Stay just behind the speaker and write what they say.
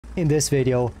In this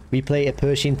video, we play a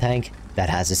Pershing tank that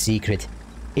has a secret.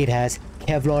 It has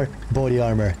Kevlar body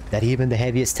armor that even the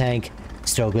heaviest tank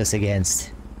struggles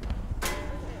against.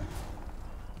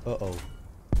 Uh-oh.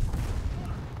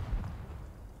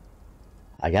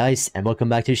 Hi guys, and welcome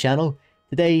back to the channel.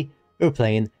 Today, we're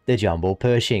playing the Jumbo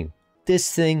Pershing.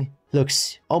 This thing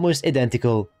looks almost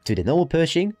identical to the normal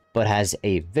Pershing, but has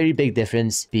a very big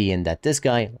difference, being that this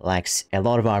guy lacks a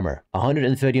lot of armor.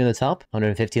 130 on the top,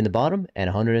 150 on the bottom, and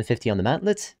 150 on the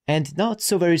mantlet, and not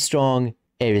so very strong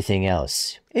everything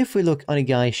else. If we look on a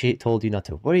guy she told you not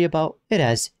to worry about, it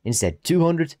has instead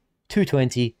 200,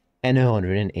 220, and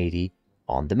 180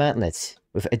 on the mantlet,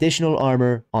 with additional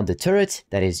armor on the turret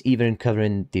that is even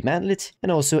covering the mantlet and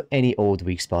also any old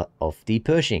weak spot of the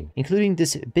Pershing, including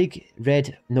this big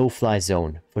red no-fly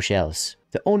zone for shells.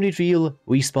 The only real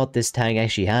weak spot this tank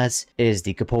actually has is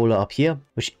the cupola up here,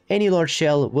 which any large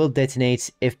shell will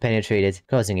detonate if penetrated,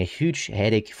 causing a huge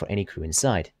headache for any crew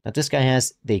inside. Now this guy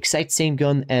has the exact same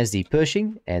gun as the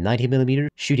Pershing, a 90mm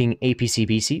shooting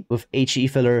APC-BC with HE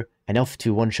filler, enough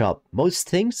to one-shot most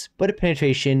things, but a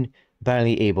penetration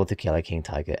barely able to kill a King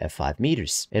Tiger at 5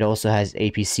 meters. It also has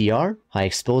APCR, high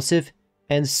explosive,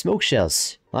 and smoke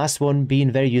shells. Last one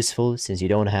being very useful since you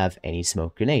don't have any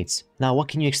smoke grenades. Now what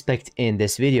can you expect in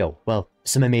this video? Well,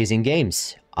 some amazing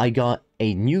games. I got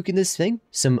a nuke in this thing,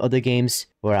 some other games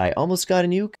where I almost got a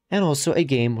nuke, and also a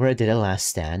game where I did a last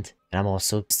stand. And I'm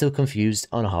also still confused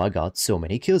on how I got so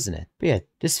many kills in it. But yeah,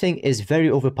 this thing is very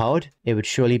overpowered. It would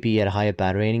surely be at a higher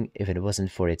battle rating if it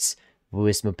wasn't for its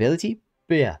lowest mobility.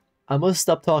 But yeah, I must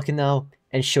stop talking now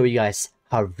and show you guys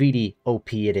how really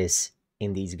OP it is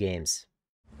in these games.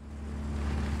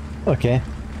 Okay,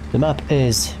 the map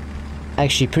is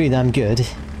actually pretty damn good.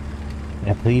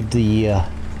 I believe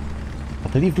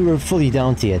we were fully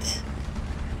down to it.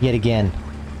 Yet again,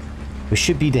 we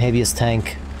should be the heaviest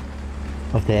tank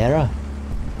of the era,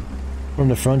 from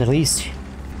the front at least.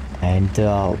 And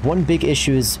one big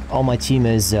issue is all my team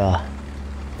is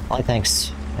light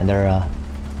tanks, and they're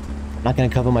not gonna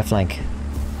cover my flank,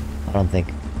 I don't think.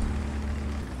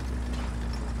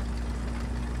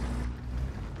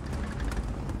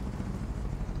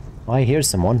 Oh, I hear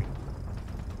someone.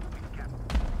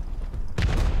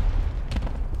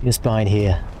 Just behind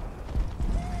here.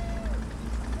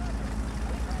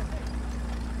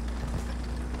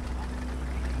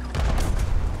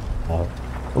 Oh,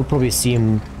 we'll probably see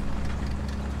him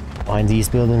behind these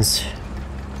buildings.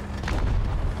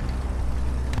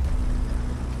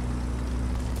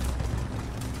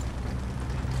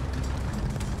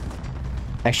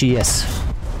 Actually, yes.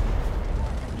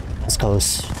 That's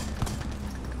close.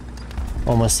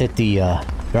 Almost hit the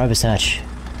driver's hatch.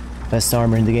 Best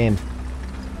armor in the game.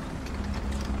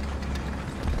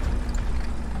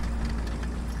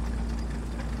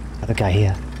 Other guy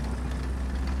here.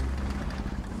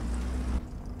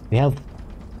 We have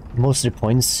most of the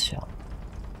points.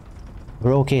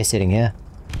 We're okay sitting here.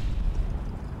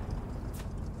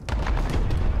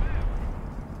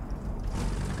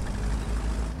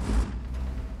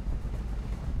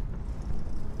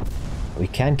 We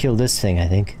can kill this thing, I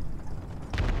think.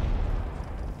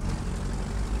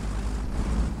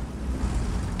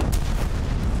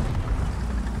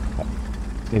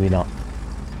 Maybe not.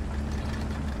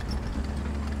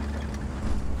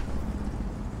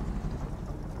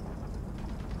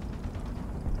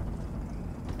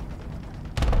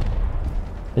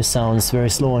 This sounds very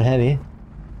slow and heavy.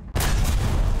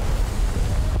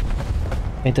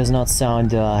 It does not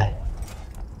sound like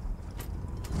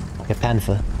a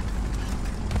panther.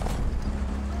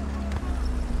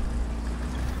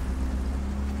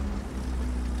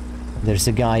 There's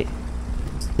a guy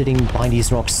sitting behind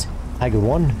these rocks. Tiger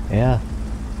 1, yeah.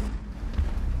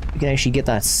 You can actually get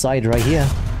that side right here.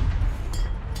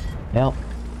 Yep.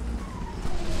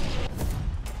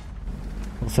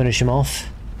 We'll finish him off.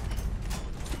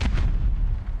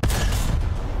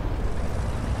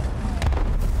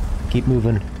 Keep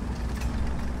moving.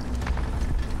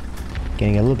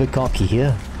 Getting a little bit cocky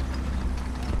here.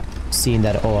 Seeing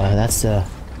that, oh, that's a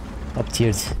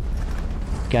up-tiered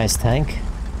guy's tank.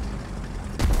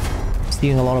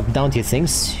 Stealing a lot of down-tier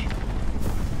things.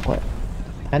 What?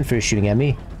 Panther is shooting at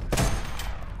me.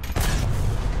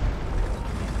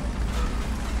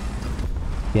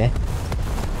 Yeah.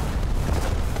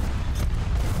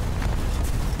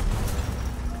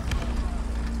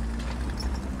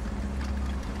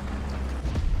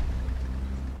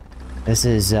 This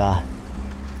is a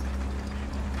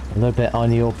little bit on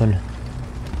the open.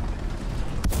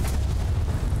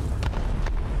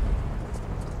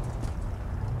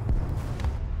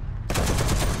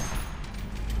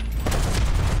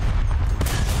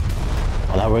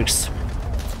 Well, that works.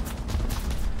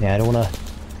 Yeah, I don't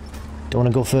wanna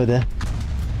go further.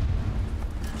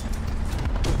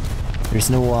 There's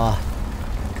no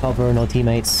cover, no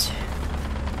teammates.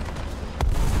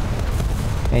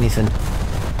 Anything.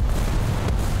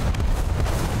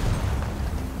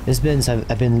 This bins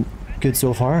have been good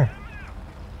so far.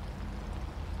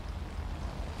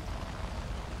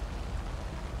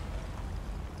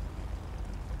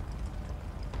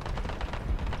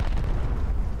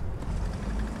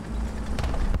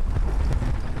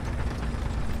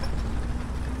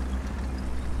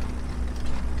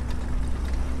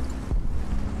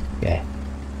 Yeah.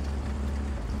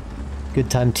 Good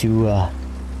time to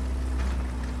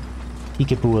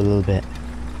peekaboo a little bit.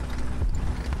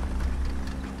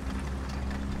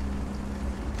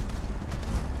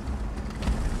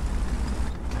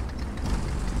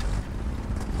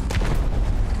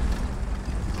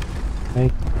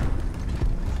 Right.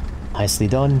 Nicely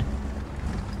done.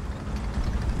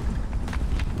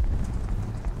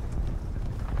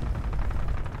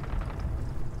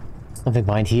 Something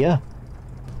behind here.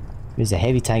 There's a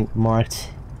heavy tank marked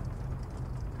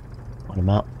on the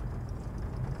map.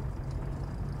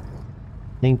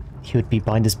 I think he would be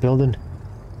behind this building.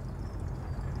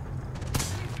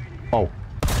 Oh.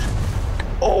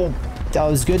 Oh, that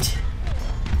was good.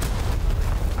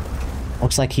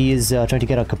 Looks like he is trying to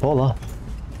get a cupola.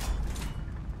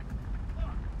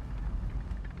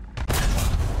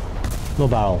 No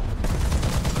barrel.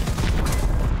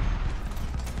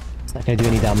 It's not gonna do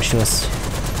any damage to us.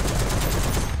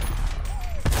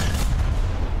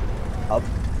 Oh,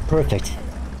 perfect.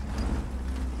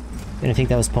 Didn't think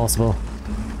that was possible.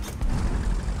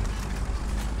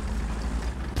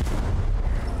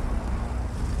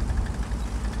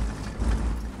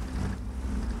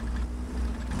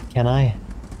 Can I?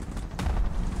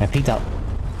 I picked up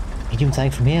medium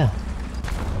tank from here.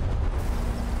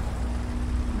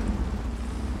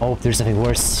 Oh, there's something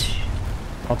worse.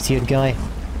 Up-tiered guy.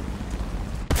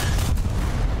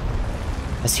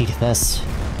 Let's see this.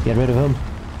 Get rid of him.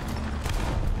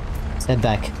 Let's head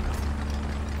back.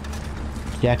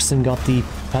 Jackson got the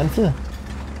Panther.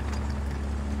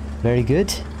 Very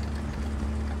good.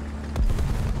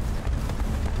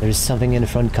 There's something in the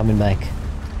front coming back.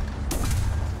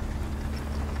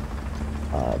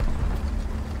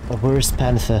 Where's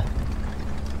Panther?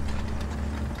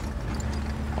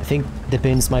 I think the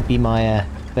bins might be my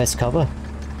best cover.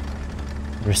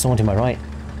 There's someone to my right.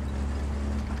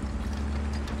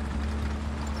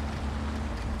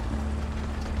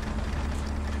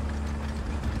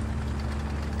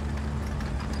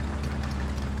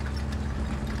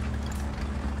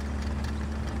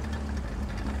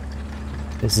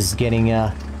 This is getting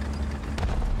a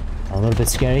little bit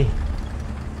scary.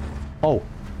 Oh!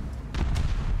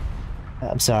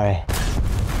 I'm sorry.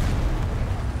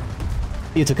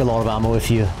 You took a lot of ammo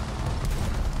with you.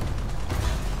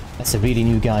 That's a really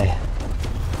new guy.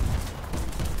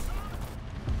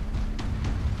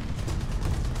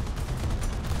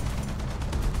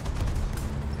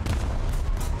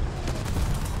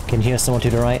 Can hear someone to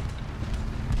the right.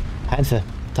 Panther,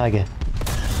 Tiger.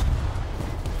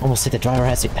 Almost hit the driver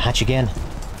hatch again.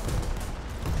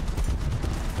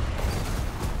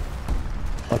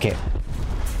 Okay.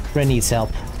 Friend needs help.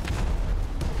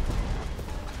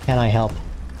 Can I help?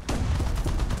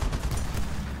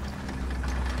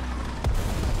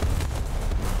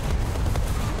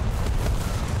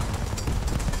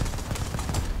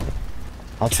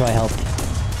 I'll try help.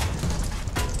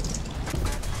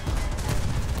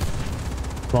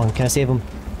 Come on, can I save him?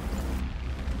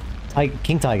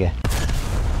 King Tiger.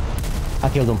 I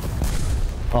killed him.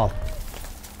 Oh.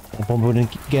 The bomb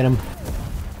wouldn't get him.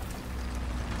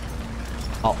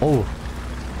 Oh.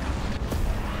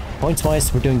 Points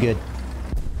wise, we're doing good.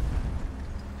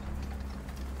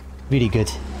 Really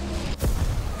good.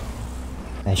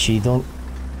 Actually, don't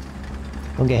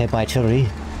get hit by artillery.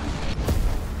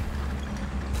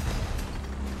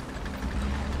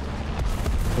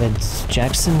 It's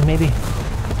Jackson, maybe?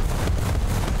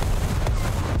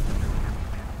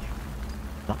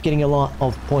 Not getting a lot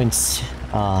of points,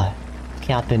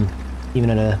 capping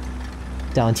even at a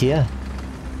down tier.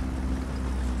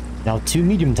 Now 2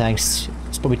 medium tanks,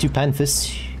 it's probably 2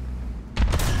 Panthers.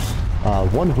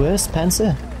 1 worse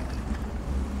Panzer.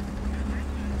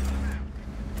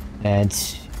 And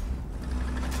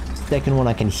second one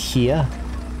I can hear.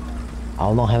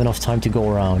 I'll not have enough time to go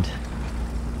around.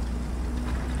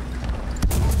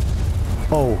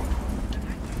 Oh.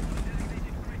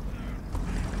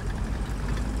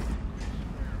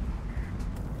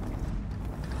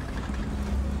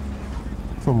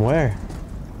 From where?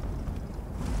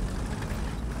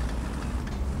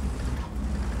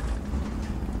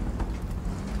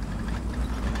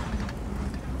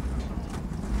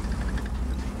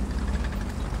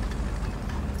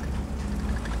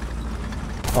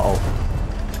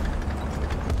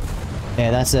 Yeah,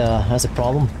 that's a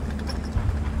problem.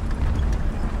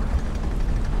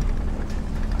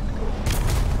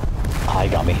 Ah, he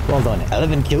got me. Well done.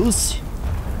 11 kills.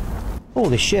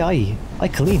 Holy shit, I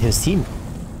cleaned his team.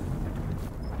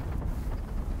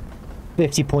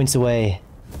 50 points away.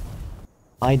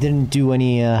 I didn't do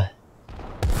any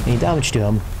damage to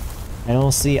him. And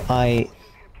honestly, I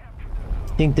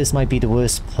think this might be the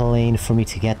worst plane for me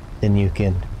to get the nuke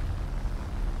in.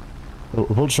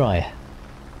 We'll try.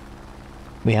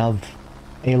 We have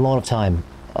a lot of time.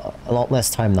 A lot less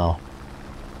time now.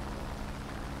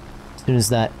 As soon as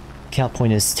that cap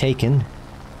point is taken,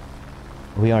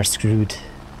 we are screwed.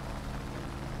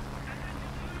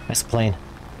 Nice plane.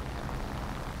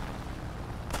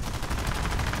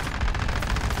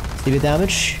 See the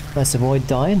damage? Let's avoid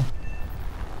dying.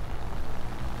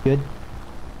 Good.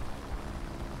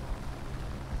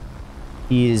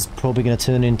 He is probably gonna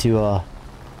turn into a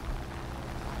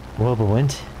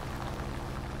whirlwind.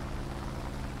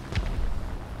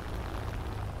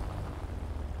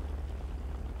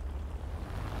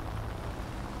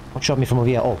 What shot me from over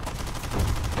here? Oh.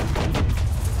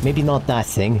 Maybe not that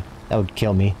thing. That would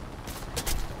kill me.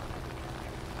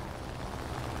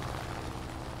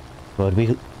 But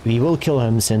we will kill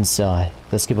him since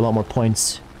let's give a lot more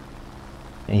points.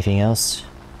 Anything else?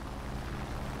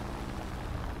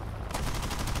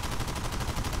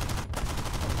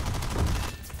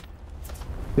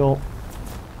 Yo.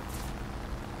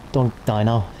 Don't die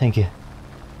now, thank you.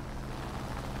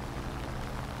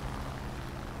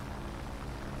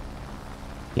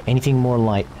 Yeah, anything more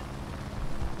light.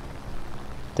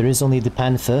 There is only the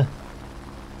Panther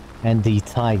and the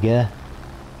Tiger.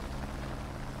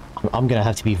 I'm gonna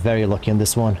have to be very lucky on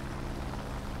this one.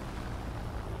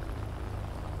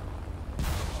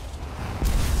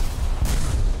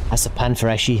 That's a Panther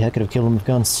actually, I could have killed him with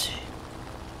guns.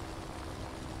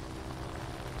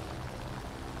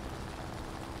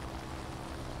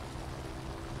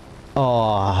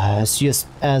 Oh, it's just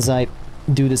as I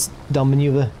do this dumb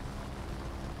maneuver.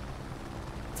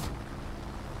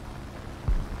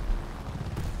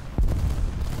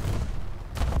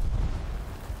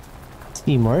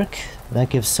 Teamwork, that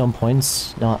gives some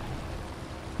points, not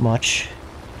much.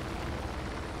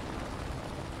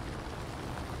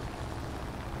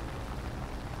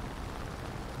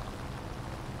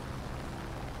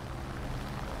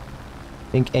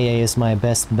 I think AA is my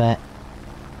best bet.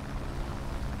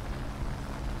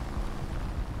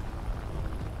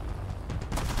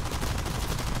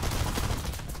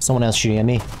 Someone else shooting at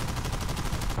me.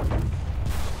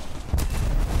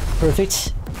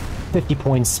 Perfect. 50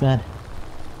 points, man.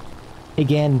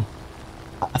 Again,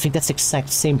 I think that's the exact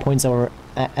same points that were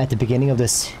at the beginning of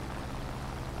this.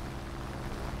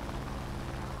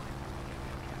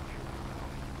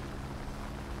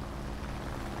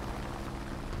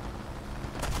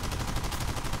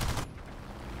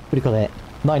 What do you call that?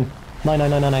 9.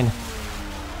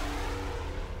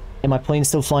 And my plane's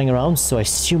still flying around, so I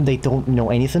assume they don't know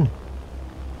anything.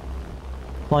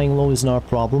 Flying low is not a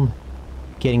problem.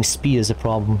 Getting speed is a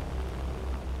problem.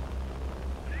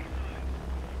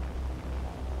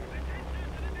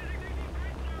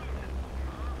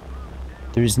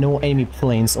 There's no enemy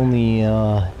planes, only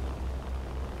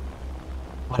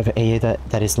whatever AA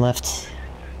that is left.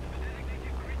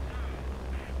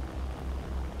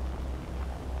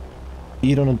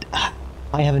 You don't know,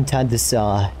 I haven't had this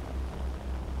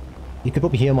you can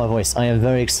probably hear my voice. I am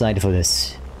very excited for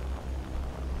this.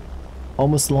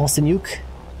 Almost lost a nuke.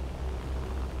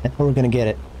 And we're gonna get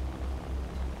it.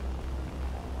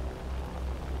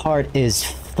 Heart is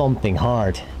thumping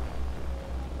hard.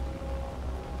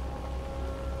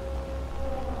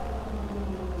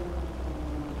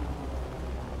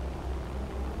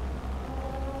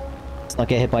 Let's not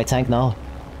get hit by a tank now.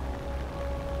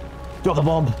 Drop the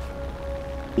bomb!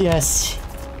 Yes!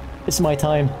 It's my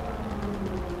time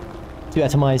to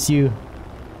atomize you.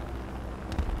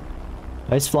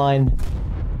 It's flying.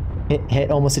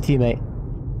 Hit almost a teammate.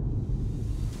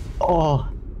 Oh!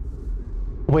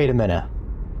 Wait a minute.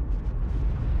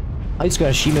 I just got a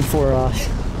achievement for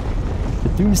the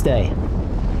Doomsday.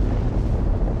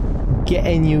 Get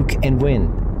a nuke and win.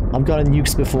 I've gotten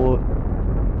nukes before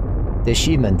the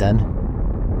achievement then.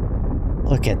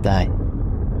 Look at that.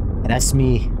 And that's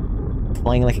me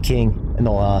flying like a king.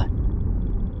 No,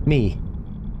 me.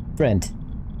 Friend.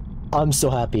 I'm so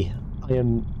happy. I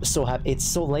am so happy. It's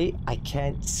so late, I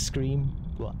can't scream.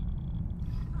 What?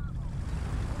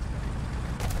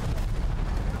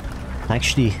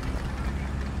 Actually,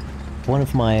 one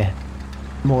of my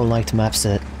more liked maps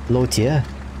at low tier.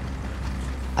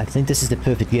 I think this is the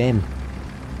perfect game.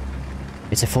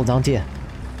 It's a full down tier.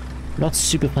 Not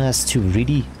super fast to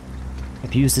really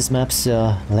abuse this map's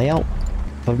layout,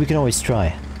 but we can always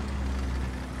try.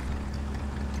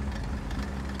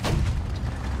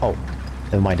 Oh,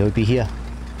 never mind, it would be here.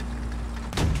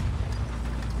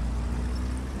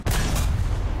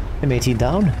 M18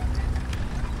 down.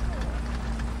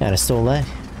 And I stole that.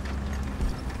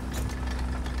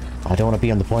 I don't want to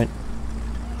be on the point.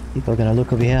 People are gonna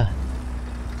look over here.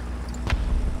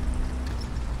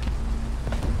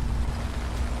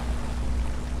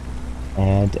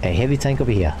 And a heavy tank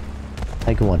over here.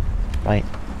 Tiger 1, right?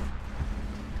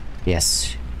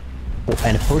 Yes. Oh,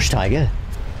 and a Porsche Tiger.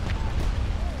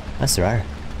 That's rare.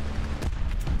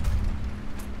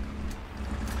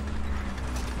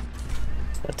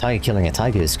 A tiger killing a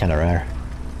tiger is kind of rare.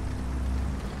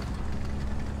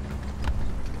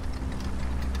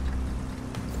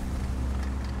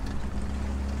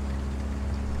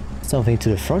 Something to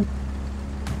the front.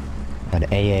 An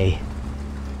AA.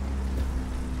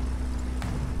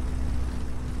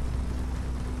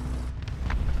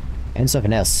 And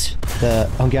something else. The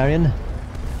Hungarian.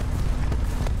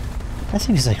 I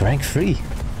think it's like rank 3.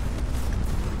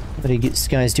 What are this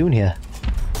guy's doing here?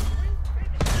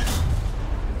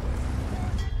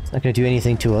 It's not gonna do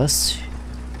anything to us.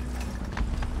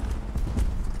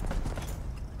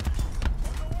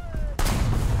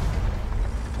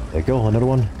 There we go, another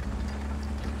one.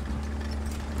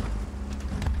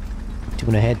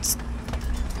 Doing ahead.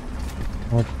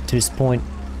 Or to this point.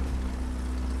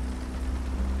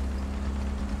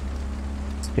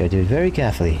 So gotta do it very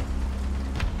carefully.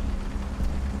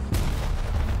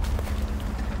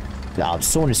 Ah,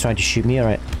 someone is trying to shoot me,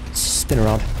 alright. Spin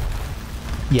around.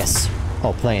 Yes.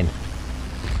 Oh, plane.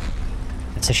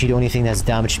 That's actually the only thing that's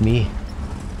damaged me.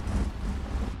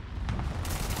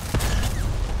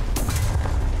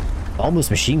 Almost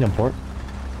machine gun port.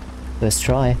 Let's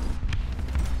try.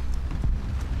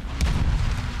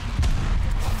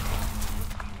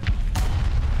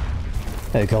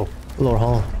 There we go. Lower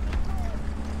hull.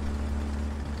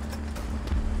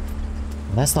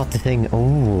 That's not the thing.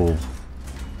 Oh.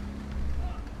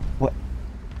 What?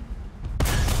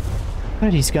 What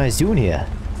are these guys doing here?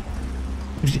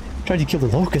 Trying to kill the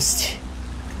locust.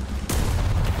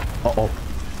 Uh-oh.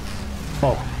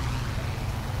 Oh.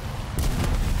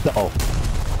 Uh-oh.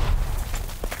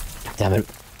 Damn it.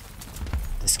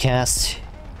 This cast.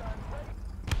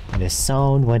 And the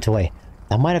sound went away.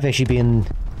 That might have actually been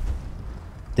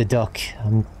the duck.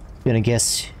 I'm gonna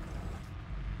guess.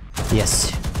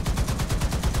 Yes.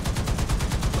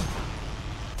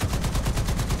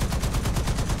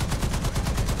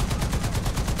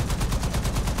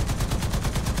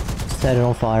 Set it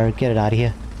on fire. Get it out of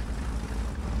here.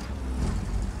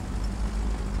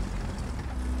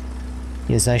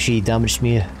 He has actually damaged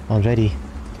me already.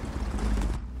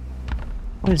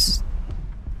 What is...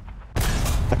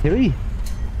 artillery?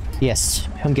 Yes,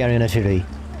 Hungarian artillery.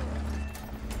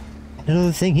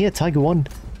 Another thing here, Tiger 1.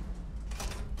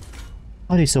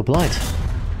 Why are you so blind?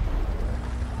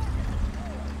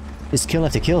 It's kill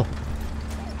after kill.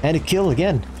 And a kill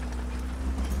again.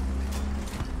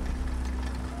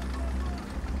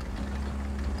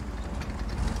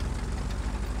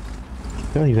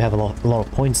 Apparently we have a lot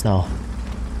of points now.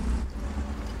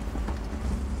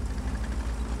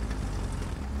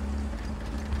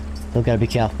 Still gotta be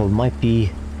careful, might be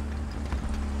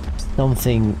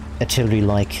something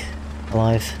artillery-like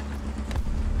alive.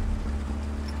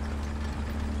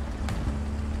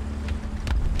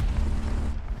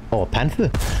 Oh, a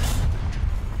panther?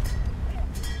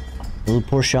 Little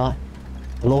poor shot.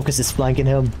 The locust is flanking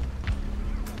him.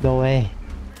 No way.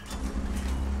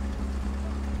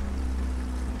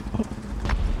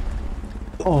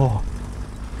 Oh.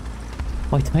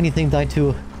 My tiny thing died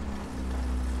too.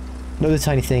 Another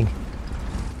tiny thing.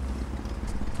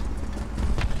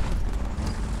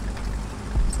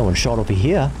 Someone shot over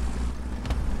here.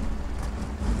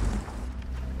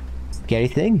 Scary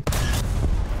thing.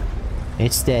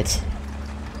 It's dead.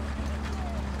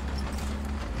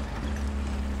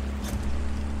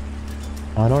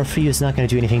 An R3 is not going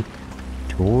to do anything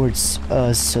towards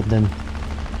us other than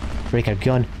break our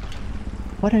gun.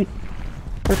 What are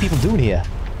people doing here?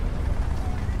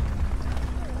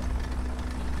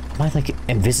 Am I like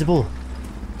invisible?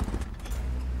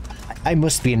 I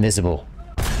must be invisible.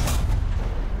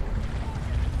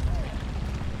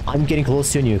 I'm getting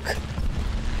close to a nuke.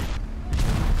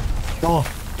 Oh!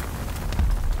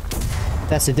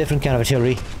 That's a different kind of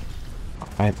artillery.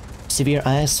 Alright. Severe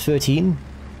IS-13.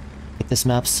 Hit this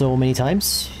map so many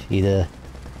times. Either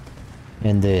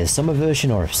in the summer version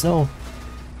or snow.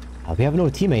 We have no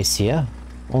teammates here.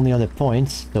 Only on the point.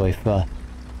 So if there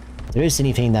is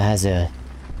anything that has a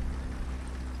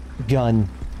gun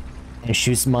and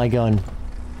shoots my gun,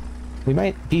 we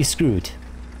might be screwed.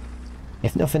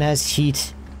 If nothing has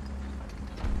heat,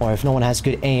 or if no one has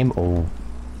good aim, oh,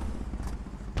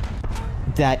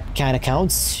 that kind of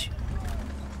counts.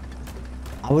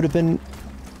 I would have been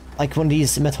like one of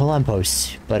these metal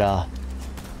lampposts, but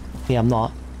yeah, I'm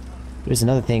not. There's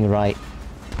another thing right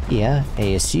here,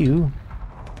 ASU.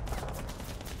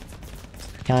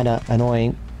 Kinda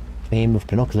annoying aim with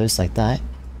binoculars like that.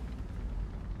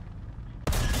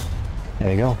 There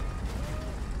we go.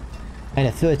 And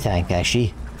a third tank,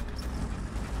 actually.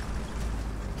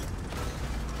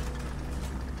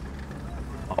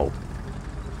 Oh.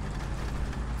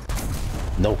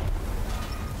 No.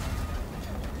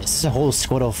 This is a whole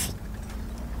squad of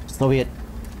Soviet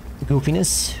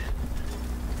goofiness.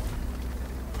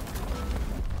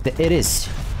 It is.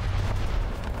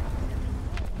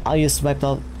 I just wiped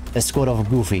out a squad of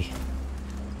goofy.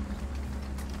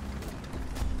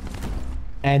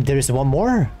 And there is one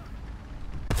more?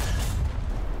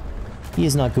 He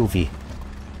is not goofy.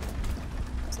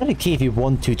 Is that a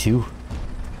KV-122?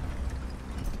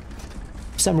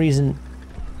 For some reason,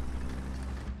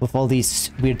 with all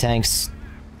these weird tanks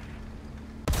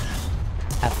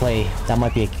at play, that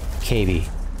might be a KV.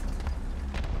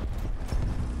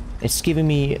 It's giving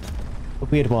me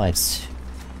weird vibes.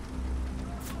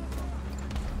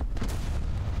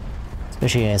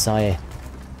 Especially as I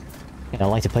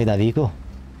like to play that vehicle.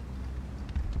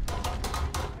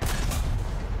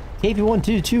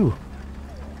 KV-122.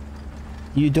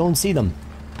 You don't see them.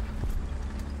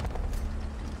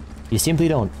 You simply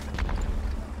don't.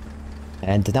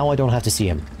 And now I don't have to see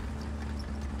him.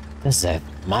 This is a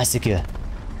massacre.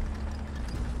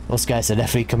 Those guys are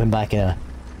definitely coming back in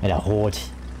a horde.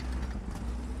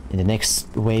 In the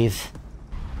next wave.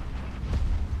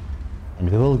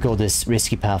 And we will go this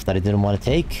risky path that I didn't want to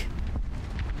take.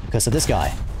 Because of this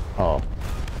guy. Oh.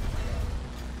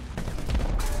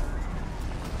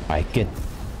 Alright, good.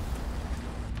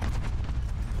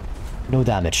 No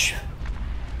damage.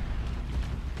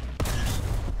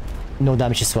 No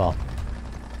damage as well.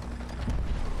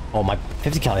 Oh, my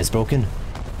 50 cal is broken.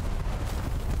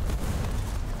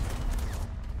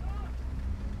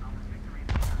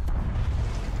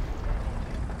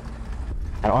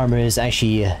 Our armor is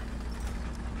actually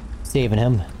saving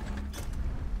him.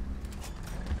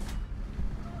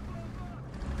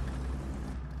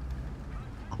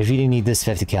 I really need this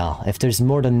 50 cal. If there's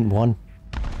more than one,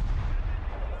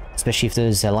 especially if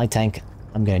there's a light tank,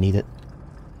 I'm gonna need it.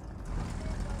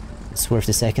 It's worth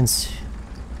the seconds.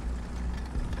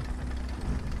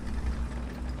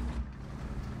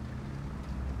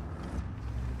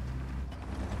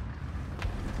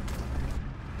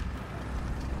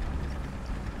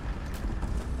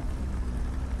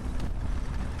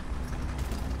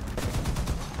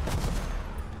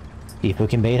 See if we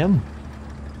can bait him.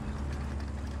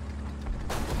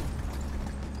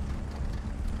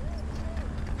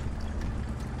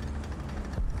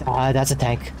 Ah, that's a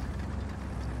tank.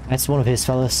 That's one of his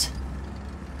fellas.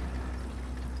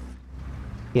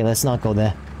 Yeah, let's not go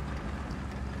there.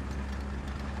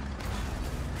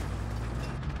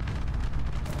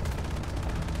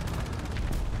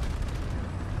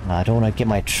 I don't want to get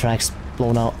my tracks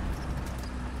blown out.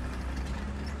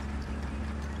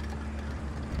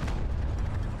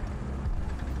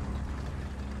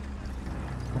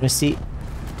 Let's see.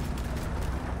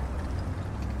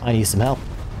 I need some help.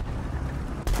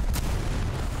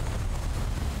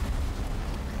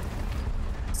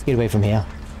 Let's get away from here.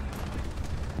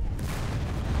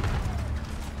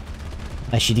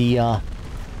 Actually, the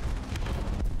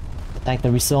tank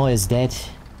that we saw is dead.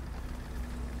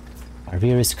 Our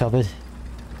rear is covered.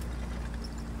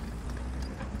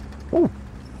 Oh!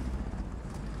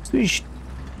 Swedish.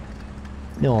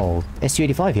 No,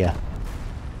 SU-85 here.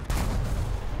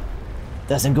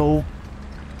 Doesn't go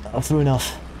through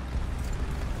enough.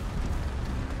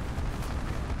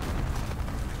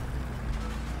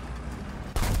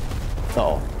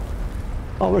 Oh.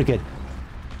 Oh, we're good.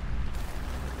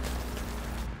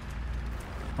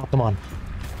 Oh, come on.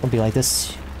 Don't be like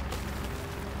this.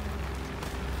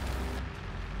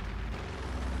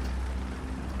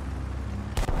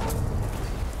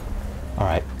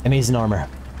 Alright, amazing armor.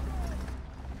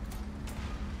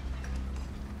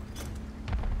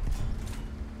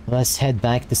 Let's head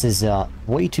back. This is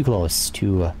way too close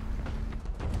to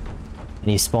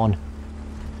any spawn.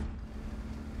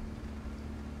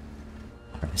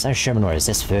 Is that a Sherman or is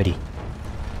this 30?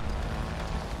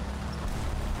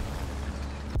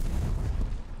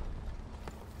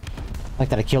 Like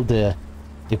that I killed the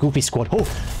goofy squad. Oh!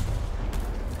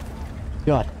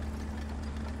 God.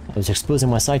 I was exposing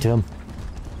my sight to him.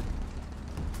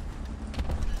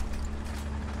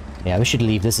 Yeah, we should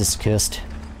leave. This is cursed.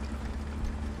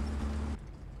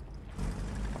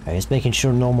 Okay, just making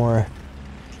sure no more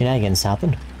shenanigans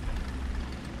happen.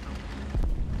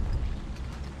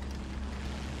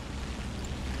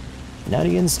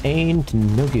 Shenanigans ain't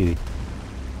no good.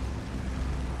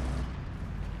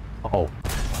 Uh-oh.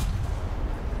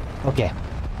 Okay.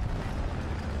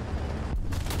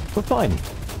 We're fine.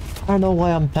 I don't know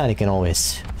why I'm panicking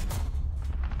always.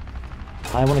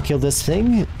 I want to kill this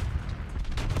thing.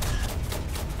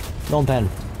 Don't pen.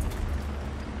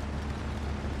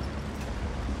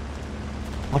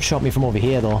 What shot me from over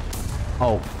here though?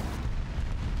 Oh.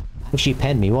 She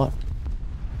penned me, what?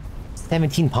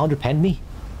 17-pounder penned me?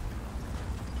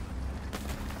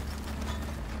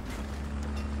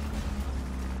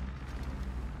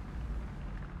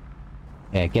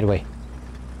 Yeah, get away.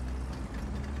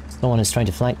 Someone is trying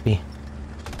to flank me.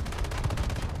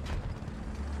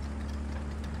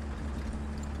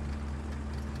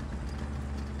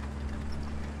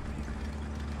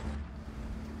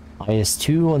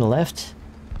 IS-2 on the left.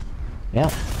 Yeah.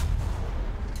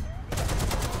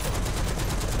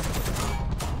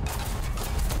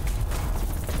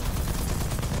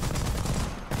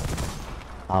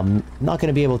 I'm not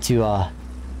gonna be able to,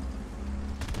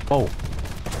 Oh.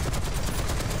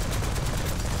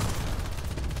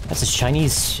 That's a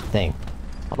Chinese thing.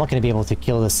 I'm not gonna be able to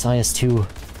kill this IS-2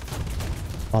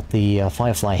 without the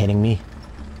Firefly hitting me.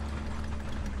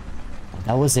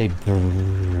 That was a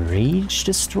breach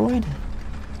destroyed?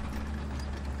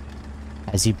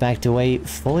 Has he backed away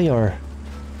fully or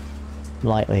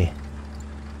slightly?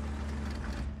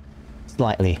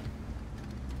 Slightly.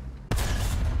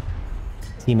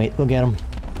 Teammate, go get him.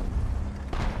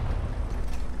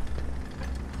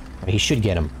 Or he should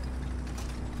get him.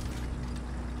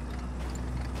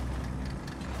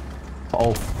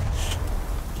 Uh-oh.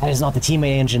 That is not the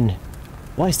teammate engine.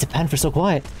 Why is the Panther so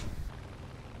quiet?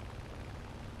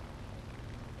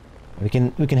 We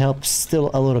can help still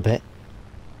a little bit.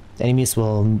 The enemies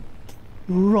will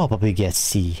probably get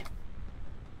C.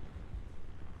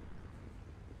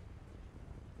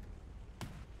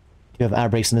 Do you have air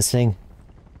brakes in this thing?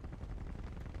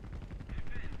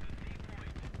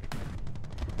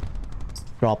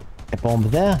 Drop a bomb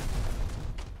there.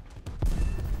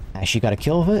 Actually got a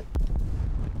kill with it.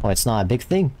 Oh, it's not a big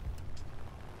thing.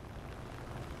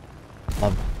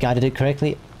 I've guided it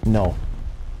correctly? No.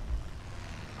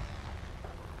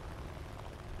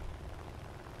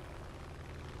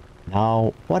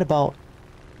 Now, what about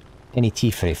any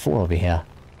T-34 over here?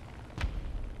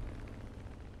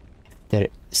 There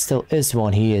still is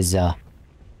one. He is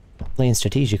playing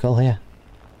strategical here.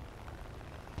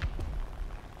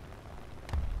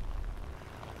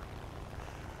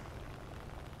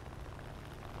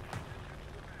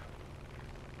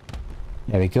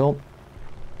 There we go.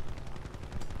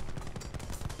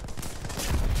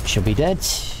 Should be dead.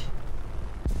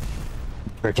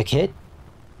 Perfect hit.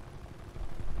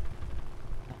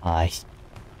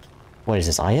 What is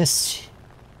this, IS?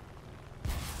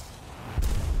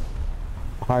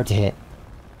 Hard to hit.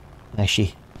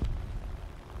 Actually.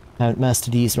 Haven't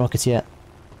mastered these rockets yet.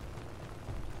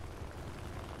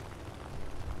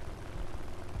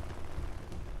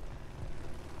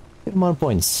 Good amount of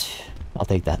points. I'll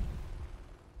take that.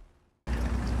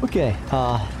 Okay,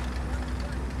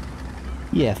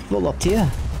 yeah, full up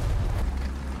tier.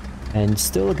 And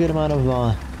still a good amount of,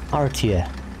 R tier.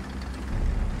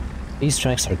 These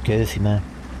tracks are goofy, man.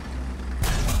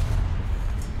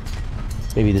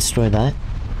 Maybe destroy that.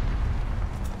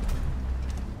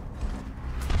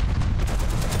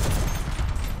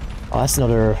 Oh, that's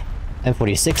another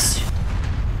M46.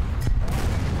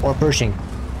 Or Pershing.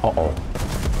 Uh-oh.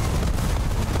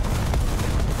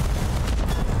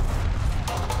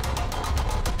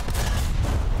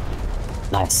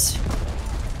 Nice.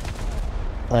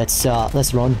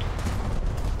 Let's run.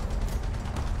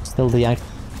 Still the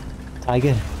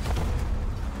Tiger.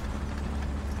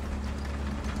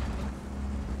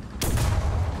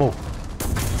 Oh.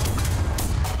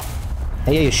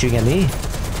 Hey, you're shooting at me.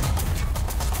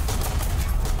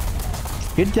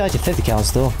 Good guy to 50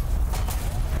 counts though.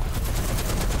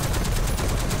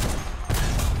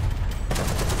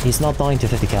 He's not dying to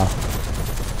 50 cal.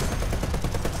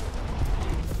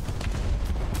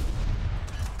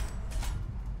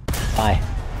 Die.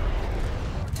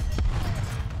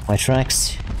 My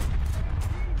tracks.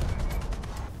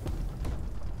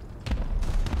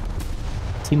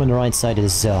 Team on the right side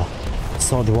is saw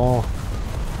the wall.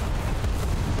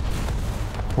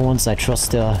 For once I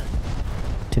trust to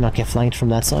not get flanked from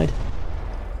that side.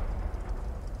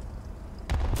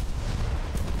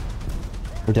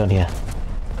 We're done here.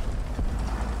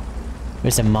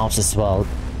 There's some mobs as well.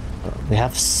 We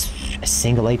have a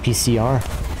single APCR.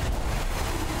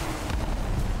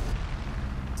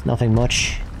 It's nothing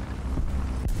much.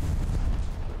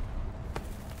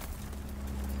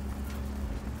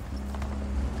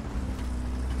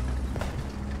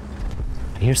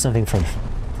 I hear something from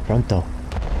front though.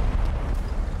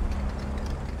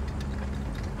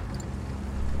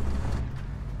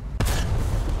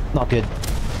 Not good.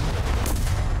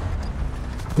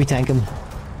 We tank him.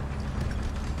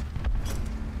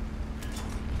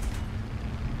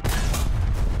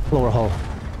 Lower hull.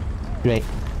 Great.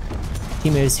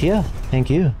 Teammate is here. Thank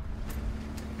you.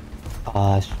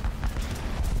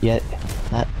 Yeah,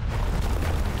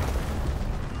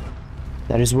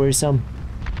 that is worrisome.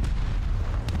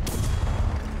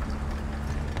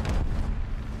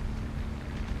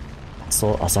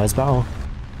 So, I saw his barrel.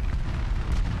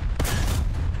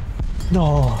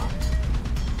 No!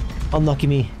 Unlucky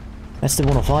me. That's the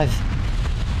 105.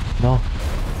 No.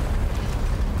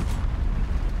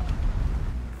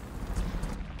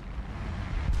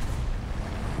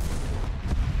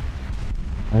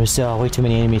 There's way too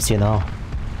many enemies here now.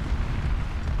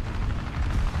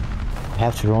 I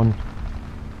have to run.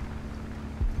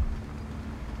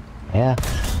 Yeah.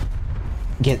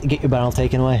 Get your barrel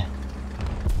taken away.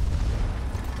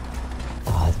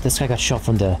 This guy got shot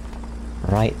from the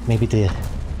right, maybe the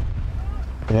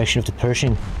direction of the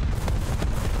Pershing.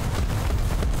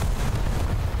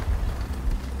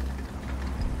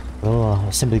 Well,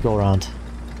 I'll simply go around.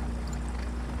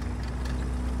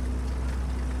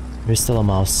 There's still a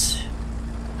mouse.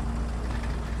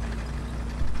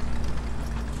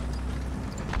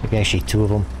 Maybe actually two of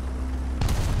them.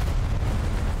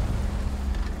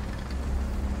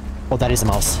 Oh, that is a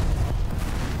mouse.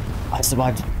 I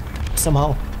survived.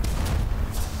 Somehow.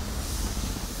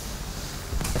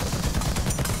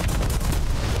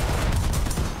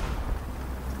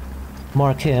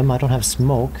 Mark him, I don't have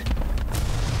smoke.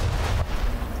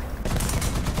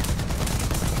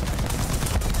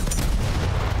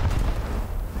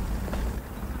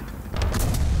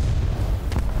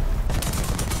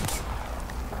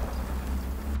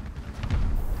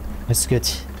 That's good.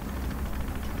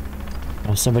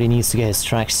 Now somebody needs to get his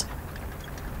tracks.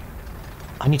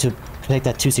 I need to protect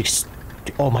that 26.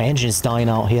 Oh, my engine is dying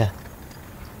out here.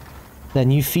 That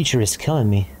new feature is killing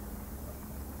me.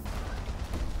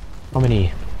 How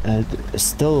many?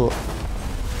 Still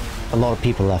a lot of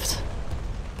people left.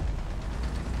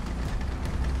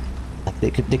 They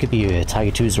could be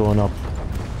Tiger 2s rolling up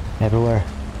everywhere.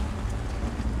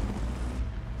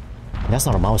 That's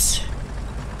not a mouse.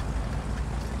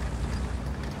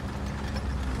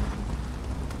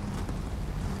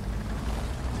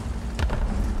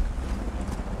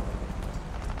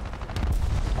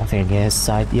 I don't think I can get his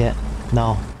side yet.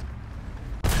 No.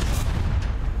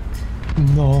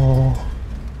 No.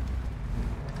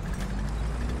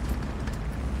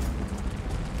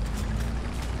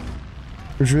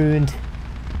 Ruined.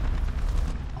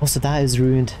 Also, that is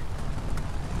ruined.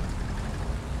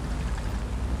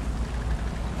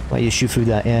 Why you shoot through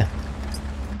that? Yeah.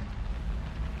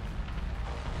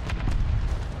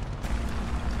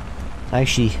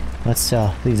 Actually, let's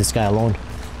leave this guy alone.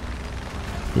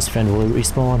 His friend will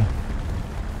respawn.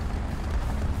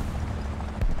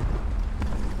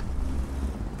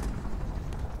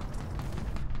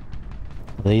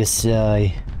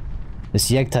 This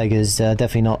Yeg Tiger is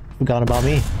definitely not forgotten about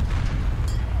me.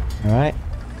 Alright.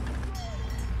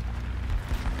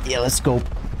 Yeah, let's go.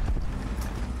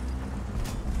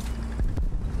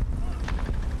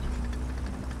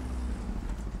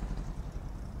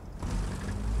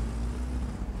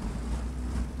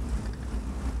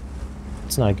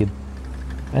 It's not a good...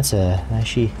 That's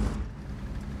actually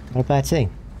not a bad thing.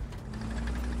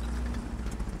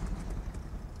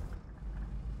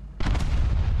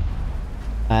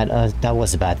 That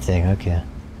was a bad thing, okay.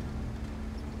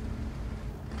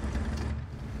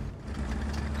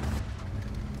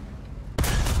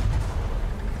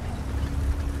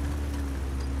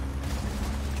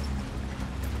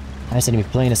 Nice enemy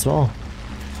plane as well.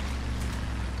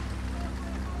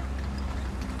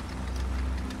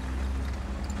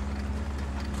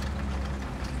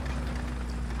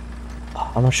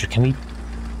 I'm not sure, can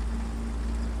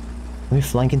we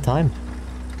flank in time?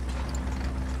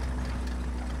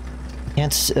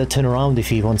 Can't turn around if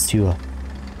he wants to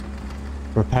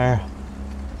repair.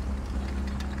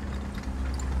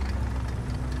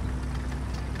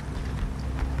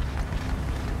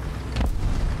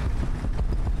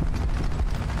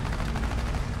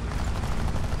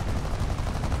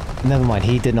 Never mind,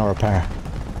 he did not repair.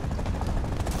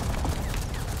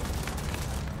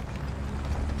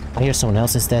 I hear someone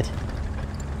else instead.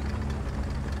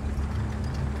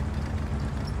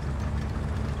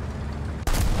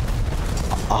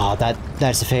 Oh,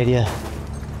 that's a failure.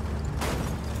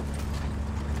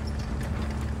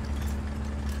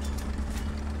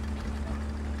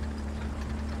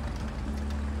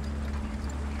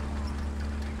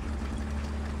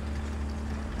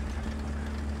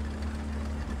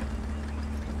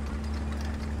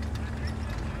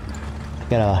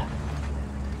 Gotta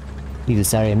leave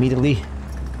this area immediately.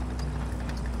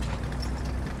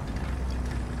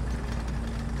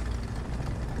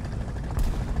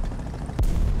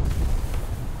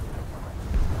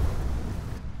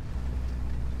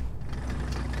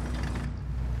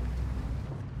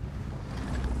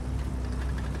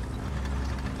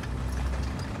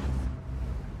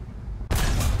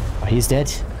 Oh, he's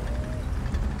dead.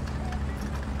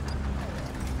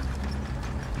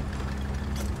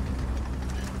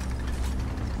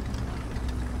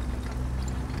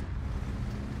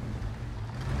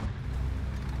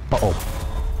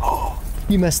 Uh-oh.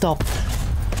 You messed up.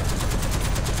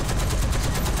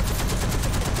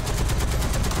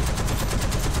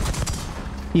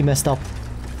 You messed up.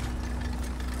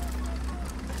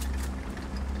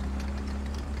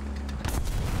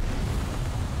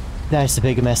 That's a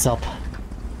big mess up.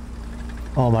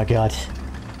 Oh my god.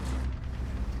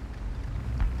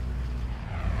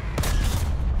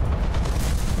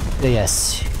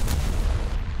 Yes.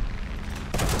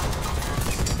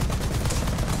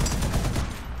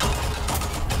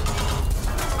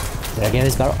 Did I get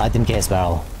his barrel? I didn't get his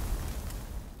barrel.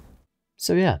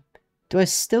 So yeah, do I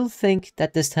still think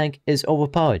that this tank is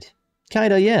overpowered?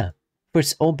 Kinda, yeah. For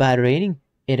its own battle rating,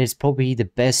 it is probably the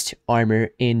best armor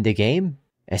in the game,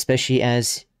 especially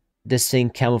as this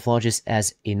thing camouflages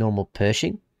as a normal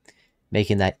Pershing,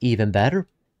 making that even better.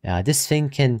 This thing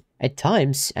can, at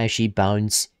times, actually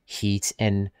bounce heat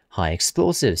and high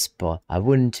explosives, but I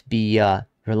wouldn't be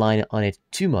relying on it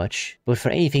too much. But for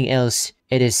anything else,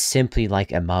 it is simply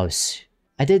like a mouse.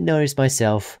 I did notice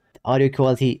myself, the audio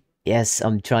quality, yes,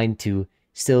 I'm trying to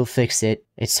still fix it.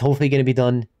 It's hopefully going to be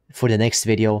done for the next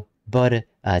video. But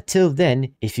till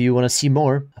then, if you want to see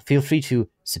more, feel free to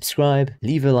subscribe,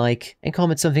 leave a like, and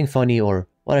comment something funny or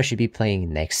what I should be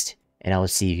playing next. And I will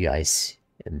see you guys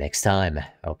next time.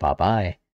 Oh, bye-bye.